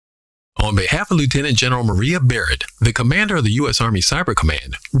On behalf of Lieutenant General Maria Barrett, the commander of the U.S. Army Cyber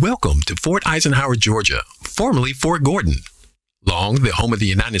Command, welcome to Fort Eisenhower, Georgia, formerly Fort Gordon. Long the home of the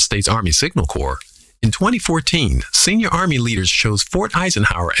United States Army Signal Corps, in 2014, senior Army leaders chose Fort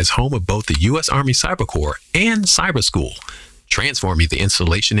Eisenhower as home of both the U.S. Army Cyber Corps and Cyber School, transforming the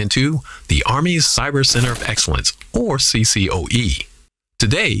installation into the Army's Cyber Center of Excellence, or CCOE.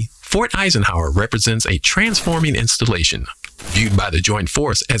 Today, Fort Eisenhower represents a transforming installation, viewed by the Joint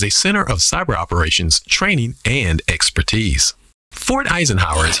Force as a center of cyber operations, training, and expertise. Fort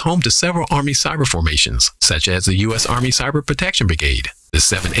Eisenhower is home to several Army cyber formations, such as the U.S. Army Cyber Protection Brigade, the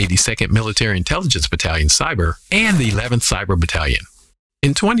 782nd Military Intelligence Battalion Cyber, and the 11th Cyber Battalion.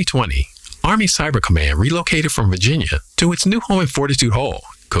 In 2020, Army Cyber Command relocated from Virginia to its new home in Fortitude Hall,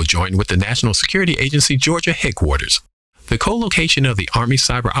 co-joined with the National Security Agency Georgia headquarters. The co-location of the Army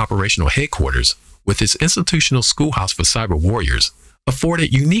Cyber Operational Headquarters with its institutional schoolhouse for cyber warriors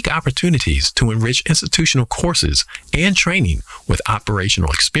afforded unique opportunities to enrich institutional courses and training with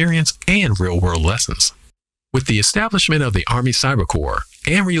operational experience and real-world lessons. With the establishment of the Army Cyber Corps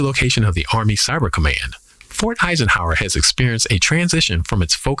and relocation of the Army Cyber Command, Fort Eisenhower has experienced a transition from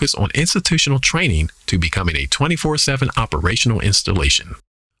its focus on institutional training to becoming a 24/7 operational installation.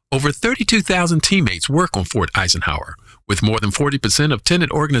 Over 32,000 teammates work on Fort Eisenhower, with more than 40% of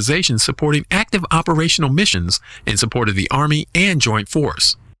tenant organizations supporting active operational missions in support of the Army and Joint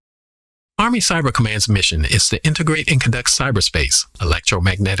Force. Army Cyber Command's mission is to integrate and conduct cyberspace,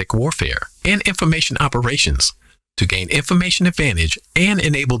 electromagnetic warfare, and information operations to gain information advantage and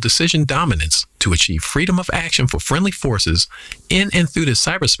enable decision dominance to achieve freedom of action for friendly forces in and through the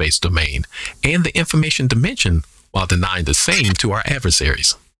cyberspace domain and the information dimension while denying the same to our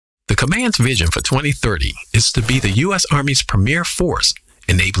adversaries. The Command's vision for 2030 is to be the U.S. Army's premier force,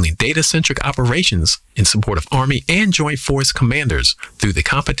 enabling data-centric operations in support of Army and Joint Force commanders through the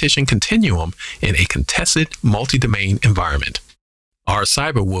competition continuum in a contested multi-domain environment. Our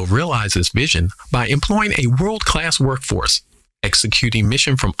cyber will realize this vision by employing a world-class workforce, executing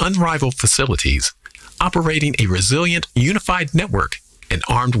mission from unrivaled facilities, operating a resilient, unified network, and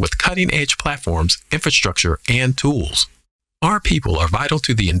armed with cutting-edge platforms, infrastructure, and tools. Our people are vital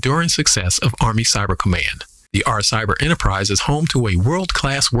to the enduring success of Army Cyber Command. The R Cyber Enterprise is home to a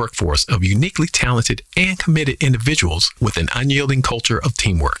world-class workforce of uniquely talented and committed individuals with an unyielding culture of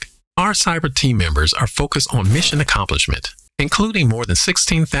teamwork. Our cyber team members are focused on mission accomplishment, including more than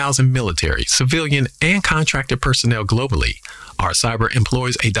 16,000 military, civilian, and contractor personnel globally. Our cyber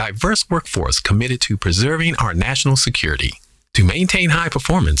employs a diverse workforce committed to preserving our national security. To maintain high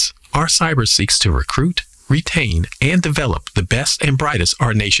performance, our cyber seeks to recruit, retain, and develop the best and brightest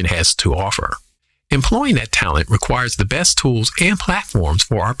our nation has to offer. Employing that talent requires the best tools and platforms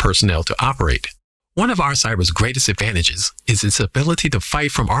for our personnel to operate. One of our cyber's greatest advantages is its ability to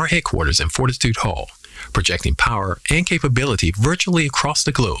fight from our headquarters in Fortitude Hall, projecting power and capability virtually across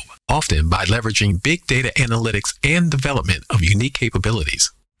the globe, often by leveraging big data analytics and development of unique capabilities.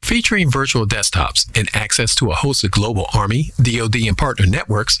 Featuring virtual desktops and access to a host of global Army, DoD, and partner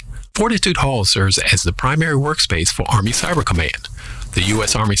networks, Fortitude Hall serves as the primary workspace for Army Cyber Command, the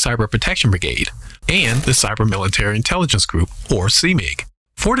U.S. Army Cyber Protection Brigade, and the Cyber Military Intelligence Group, or CMIG.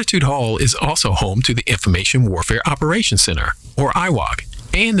 Fortitude Hall is also home to the Information Warfare Operations Center, or IWOC,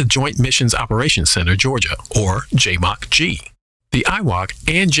 and the Joint Missions Operations Center, Georgia, or JMOC-G. The IWOC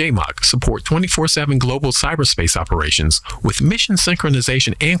and JMOC support 24/7 global cyberspace operations with mission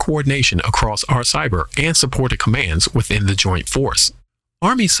synchronization and coordination across our cyber and supported commands within the Joint Force.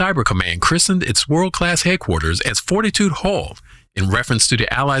 Army Cyber Command christened its world-class headquarters as Fortitude Hall in reference to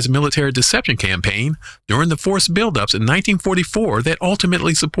the Allies' military deception campaign during the force buildups in 1944 that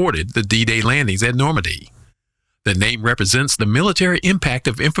ultimately supported the D-Day landings at Normandy. The name represents the military impact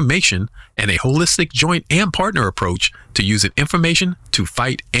of information and a holistic joint and partner approach to using information to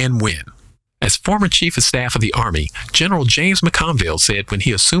fight and win. As former Chief of Staff of the Army, General James McConville said when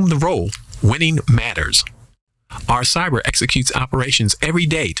he assumed the role, "Winning matters." Our cyber executes operations every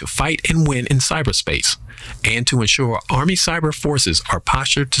day to fight and win in cyberspace, and to ensure Army cyber forces are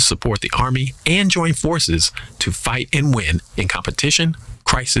postured to support the Army and Joint Forces to fight and win in competition,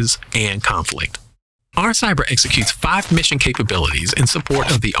 crisis, and conflict. Our cyber executes 5 mission capabilities in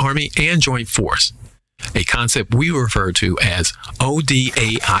support of the Army and Joint Force, a concept we refer to as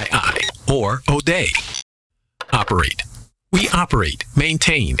ODAII, or ODAI. Operate. We operate,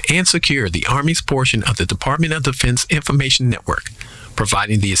 maintain, and secure the Army's portion of the Department of Defense Information Network,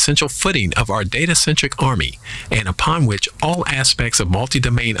 providing the essential footing of our data-centric Army and upon which all aspects of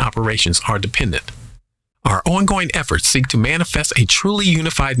multi-domain operations are dependent. Our ongoing efforts seek to manifest a truly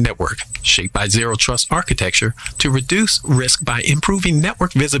unified network shaped by zero trust architecture to reduce risk by improving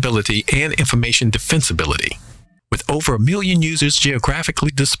network visibility and information defensibility. With over 1 million users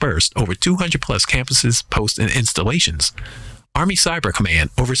geographically dispersed over 200 plus campuses, posts, and installations, Army Cyber Command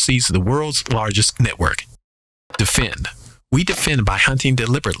oversees the world's largest network. Defend. We defend by hunting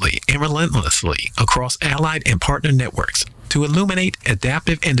deliberately and relentlessly across allied and partner networks to illuminate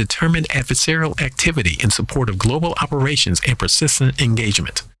adaptive and determined adversarial activity in support of global operations and persistent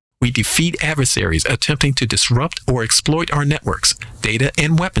engagement. We defeat adversaries attempting to disrupt or exploit our networks, data,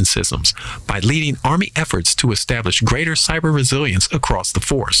 and weapon systems by leading Army efforts to establish greater cyber resilience across the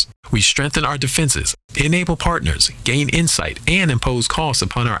force. We strengthen our defenses, enable partners, gain insight, and impose costs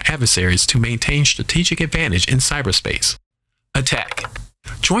upon our adversaries to maintain strategic advantage in cyberspace. Attack.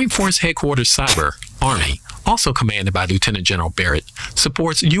 Joint Force Headquarters Cyber, Army, also commanded by Lieutenant General Barrett,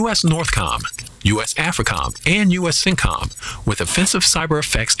 supports U.S. Northcom, U.S. AFRICOM, and U.S. CENTCOM with offensive cyber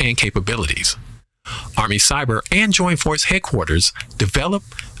effects and capabilities. Army Cyber and Joint Force Headquarters develop,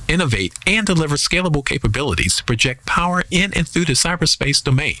 innovate, and deliver scalable capabilities to project power in and through the cyberspace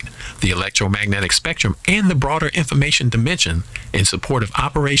domain, the electromagnetic spectrum, and the broader information dimension in support of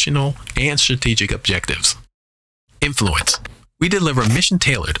operational and strategic objectives. Influence. We deliver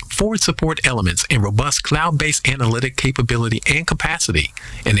mission-tailored, forward-support elements and robust cloud-based analytic capability and capacity,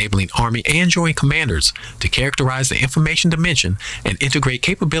 enabling Army and Joint Commanders to characterize the information dimension and integrate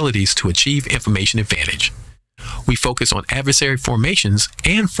capabilities to achieve information advantage. We focus on adversary formations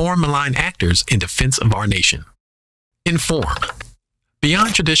and foreign-aligned actors in defense of our nation. Inform.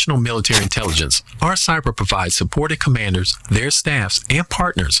 Beyond traditional military intelligence, our cyber provides supported commanders, their staffs, and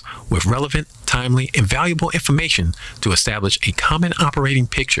partners with relevant, timely, and valuable information to establish a common operating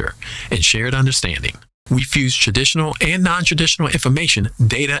picture and shared understanding. We fuse traditional and non-traditional information,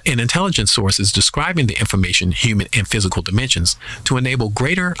 data, and intelligence sources describing the information, human, and physical dimensions to enable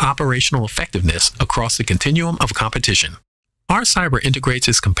greater operational effectiveness across the continuum of competition. Our cyber integrates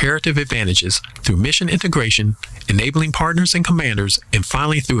its comparative advantages through mission integration, enabling partners and commanders, and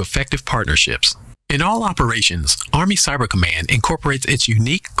finally through effective partnerships. In all operations, Army Cyber Command incorporates its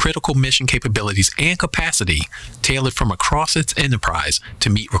unique critical mission capabilities and capacity tailored from across its enterprise to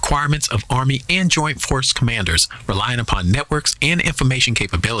meet requirements of Army and Joint Force commanders relying upon networks and information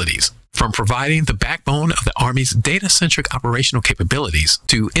capabilities. From providing the backbone of the Army's data-centric operational capabilities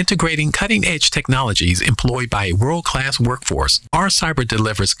to integrating cutting-edge technologies employed by a world-class workforce, our cyber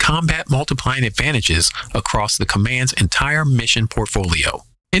delivers combat multiplying advantages across the command's entire mission portfolio.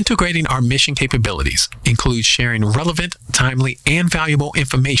 Integrating our mission capabilities includes sharing relevant, timely, and valuable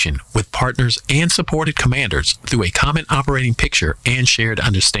information with partners and supported commanders through a common operating picture and shared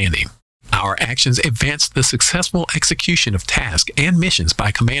understanding. Our actions advance the successful execution of tasks and missions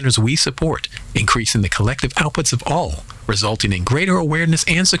by commanders we support, increasing the collective outputs of all, resulting in greater awareness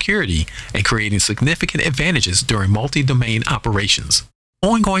and security, and creating significant advantages during multi-domain operations.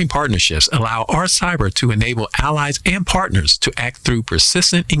 Ongoing partnerships allow our cyber to enable allies and partners to act through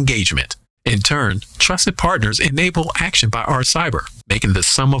persistent engagement. In turn, trusted partners enable action by our cyber, making the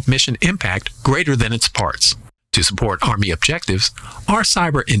sum of mission impact greater than its parts. To support Army objectives, our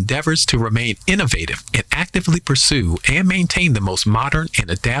cyber endeavors to remain innovative and actively pursue and maintain the most modern and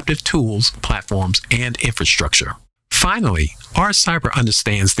adaptive tools, platforms, and infrastructure. Finally, our cyber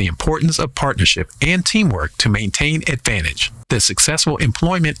understands the importance of partnership and teamwork to maintain advantage. The successful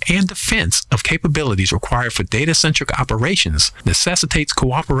employment and defense of capabilities required for data-centric operations necessitates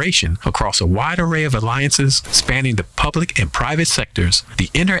cooperation across a wide array of alliances spanning the public and private sectors, the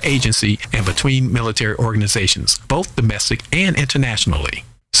interagency, and between military organizations, both domestic and internationally.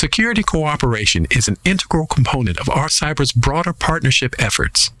 Security cooperation is an integral component of our cyber's broader partnership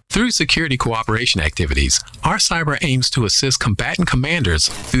efforts. Through security cooperation activities, our cyber aims to assist combatant commanders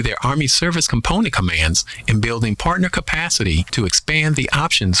through their Army Service Component Commands in building partner capacity to expand the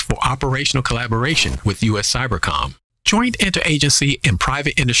options for operational collaboration with U.S. Cybercom. Joint interagency and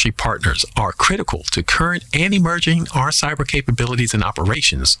private industry partners are critical to current and emerging our cyber capabilities and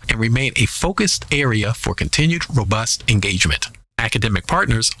operations and remain a focused area for continued robust engagement. Academic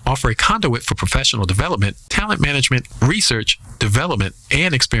partners offer a conduit for professional development, talent management, research, development,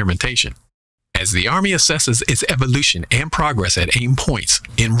 and experimentation. As the Army assesses its evolution and progress at aim points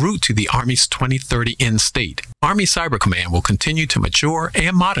en route to the Army's 2030 end state, Army Cyber Command will continue to mature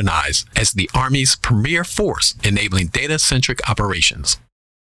and modernize as the Army's premier force enabling data-centric operations.